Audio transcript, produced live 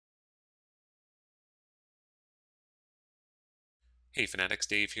Hey Fanatics,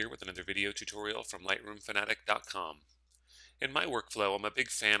 Dave here with another video tutorial from lightroomfanatic.com. In my workflow, I'm a big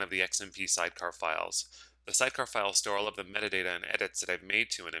fan of the XMP sidecar files. The sidecar files store all of the metadata and edits that I've made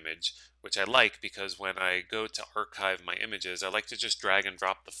to an image, which I like because when I go to archive my images, I like to just drag and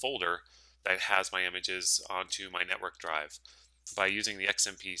drop the folder that has my images onto my network drive. By using the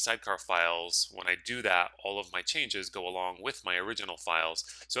XMP sidecar files, when I do that, all of my changes go along with my original files,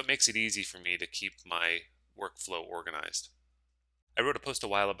 so it makes it easy for me to keep my workflow organized. I wrote a post a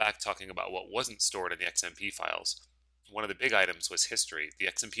while back talking about what wasn't stored in the XMP files. One of the big items was history. The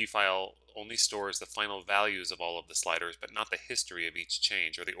XMP file only stores the final values of all of the sliders, but not the history of each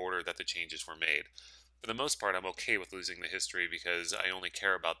change or the order that the changes were made. For the most part, I'm okay with losing the history because I only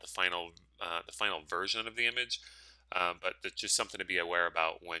care about the final version of the image, but it's just something to be aware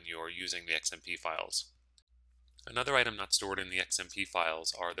about when you're using the XMP files. Another item not stored in the XMP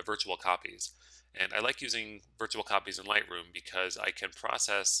files are the virtual copies. And I like using virtual copies in Lightroom because I can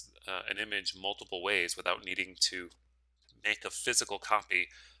process an image multiple ways without needing to make a physical copy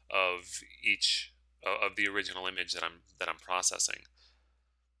of each of the original image that I'm processing.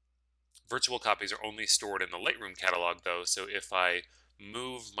 Virtual copies are only stored in the Lightroom catalog though, so if I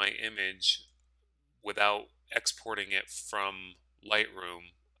move my image without exporting it from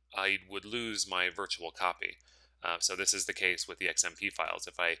Lightroom, I would lose my virtual copy. So this is the case with the XMP files.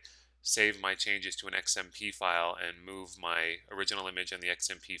 If I save my changes to an XMP file and move my original image in the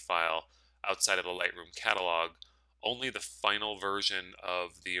XMP file outside of the Lightroom catalog, only the final version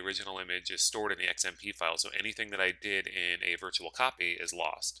of the original image is stored in the XMP file, so anything that I did in a virtual copy is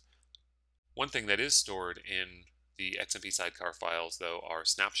lost. One thing that is stored in the XMP sidecar files, though, are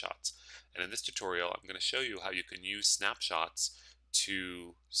snapshots. And in this tutorial, I'm going to show you how you can use snapshots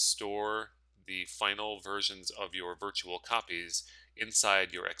to store the final versions of your virtual copies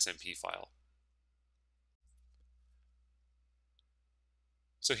inside your XMP file.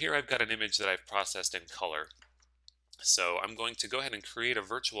 So here I've got an image that I've processed in color. So I'm going to go ahead and create a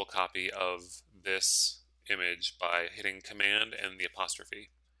virtual copy of this image by hitting Command and the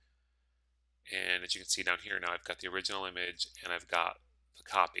apostrophe. And as you can see down here now, I've got the original image and I've got the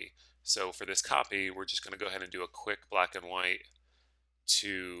copy. So for this copy, we're just going to go ahead and do a quick black and white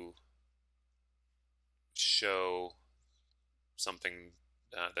to show something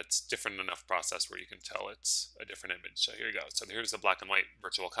that's different enough process where you can tell it's a different image. So here you go. So here's the black and white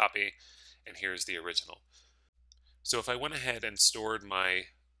virtual copy, and here's the original. So if I went ahead and stored my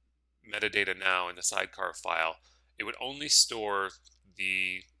metadata now in the sidecar file, it would only store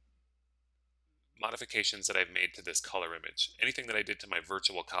the modifications that I've made to this color image. Anything that I did to my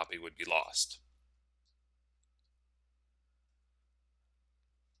virtual copy would be lost.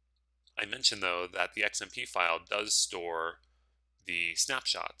 I mentioned though that the XMP file does store the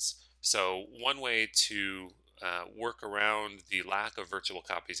snapshots. So one way to work around the lack of virtual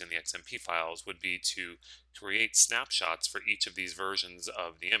copies in the XMP files would be to create snapshots for each of these versions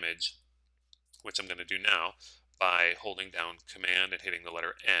of the image, which I'm going to do now by holding down Command and hitting the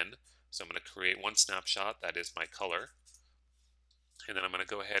letter N. So I'm going to create one snapshot, that is my color. And then I'm going to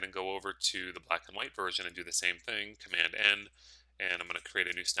go ahead and go over to the black and white version and do the same thing, Command N, and I'm going to create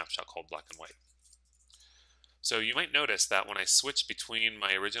a new snapshot called black and white. So you might notice that when I switch between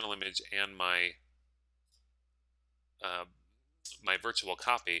my original image and my my virtual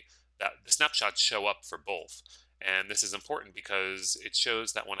copy, that the snapshots show up for both. And this is important because it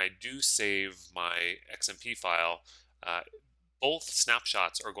shows that when I do save my XMP file, both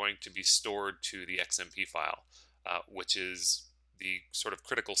snapshots are going to be stored to the XMP file, which is the sort of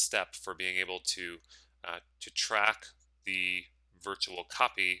critical step for being able to track the virtual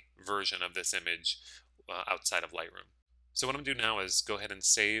copy version of this image outside of Lightroom. So what I'm going to do now is go ahead and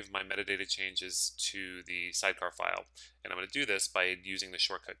save my metadata changes to the sidecar file. And I'm going to do this by using the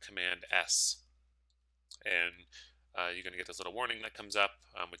shortcut Command S. And you're going to get this little warning that comes up,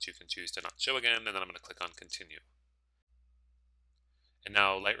 which you can choose to not show again, and then I'm going to click on Continue. And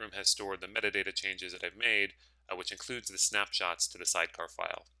now Lightroom has stored the metadata changes that I've made, which includes the snapshots to the sidecar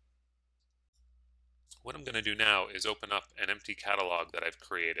file. What I'm going to do now is open up an empty catalog that I've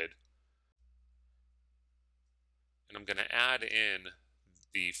created. And I'm going to add in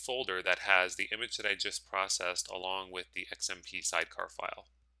the folder that has the image that I just processed along with the XMP sidecar file.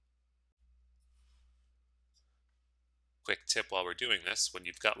 Quick tip while we're doing this, when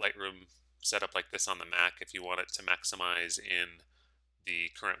you've got Lightroom set up like this on the Mac, if you want it to maximize in the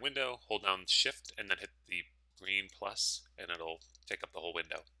current window, hold down Shift and then hit the green plus and it'll take up the whole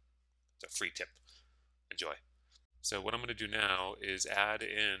window. It's a free tip. Enjoy. So what I'm going to do now is add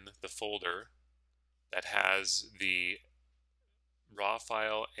in the folder that has the raw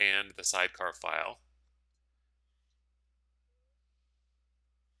file and the sidecar file.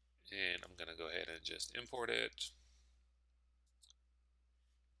 And I'm going to go ahead and just import it.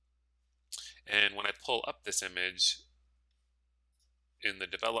 And when I pull up this image in the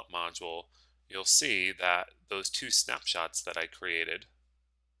develop module, you'll see that those two snapshots that I created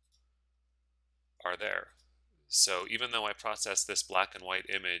are there. So even though I process this black and white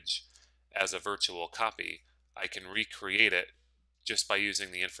image as a virtual copy, I can recreate it just by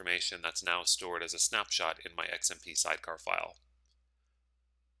using the information that's now stored as a snapshot in my XMP sidecar file.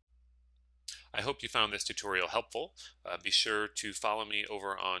 I hope you found this tutorial helpful. Be sure to follow me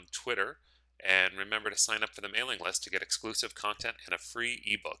over on Twitter, and remember to sign up for the mailing list to get exclusive content and a free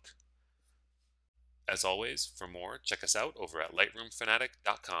ebook. As always, for more, check us out over at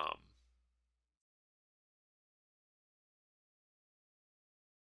lightroomfanatic.com.